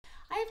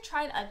I've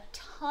tried a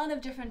ton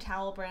of different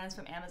towel brands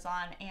from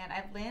Amazon, and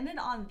I've landed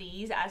on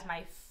these as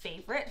my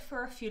favorite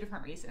for a few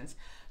different reasons.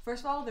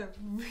 First of all, they're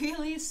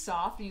really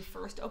soft. When you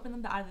first open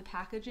them out of the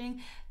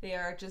packaging, they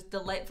are just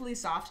delightfully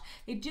soft.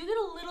 They do get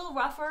a little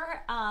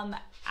rougher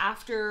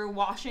after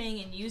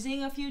washing and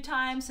using a few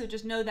times, so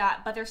just know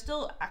that, but they're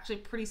still actually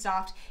pretty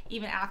soft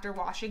even after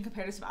washing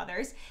compared to some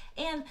others.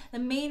 And the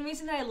main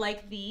reason that I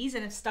like these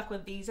and have stuck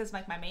with these as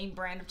like my main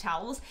brand of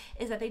towels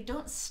is that they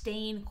don't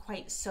stain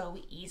quite so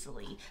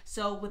easily.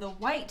 So with a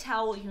white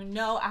towel, you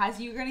know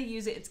as you're gonna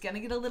use it, it's gonna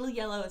get a little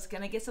yellow, it's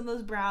gonna get some of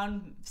those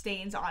brown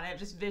stains on it,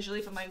 just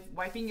visually from like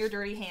wiping your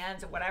dirty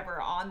hands or whatever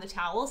on the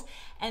towels.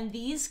 And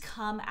these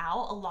come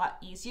out a lot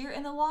easier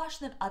in the wash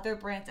than other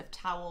brands of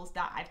towels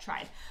that I've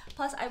tried.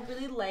 Plus, I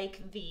really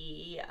like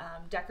the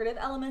decorative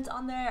elements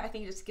on there. I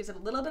think it just gives it a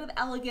little bit of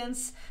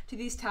elegance to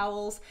these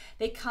towels.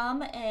 They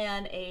come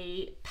in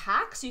a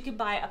pack, so you can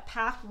buy a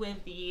pack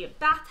with the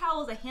bath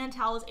towels, the hand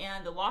towels,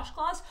 and the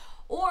washcloths.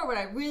 Or what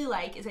I really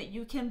like is that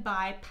you can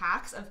buy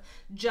packs of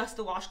just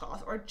the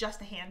washcloths or just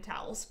the hand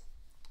towels.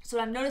 So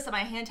I've noticed that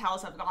my hand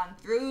towels have gone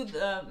through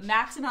the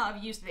max amount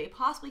of use that they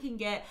possibly can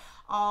get.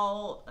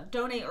 I'll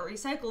donate or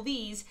recycle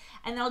these,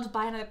 and then I'll just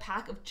buy another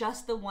pack of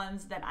just the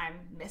ones that I'm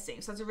missing.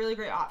 So that's a really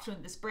great option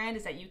with this brand,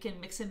 is that you can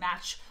mix and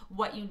match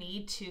what you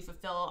need to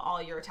fulfill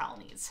all your towel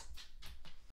needs.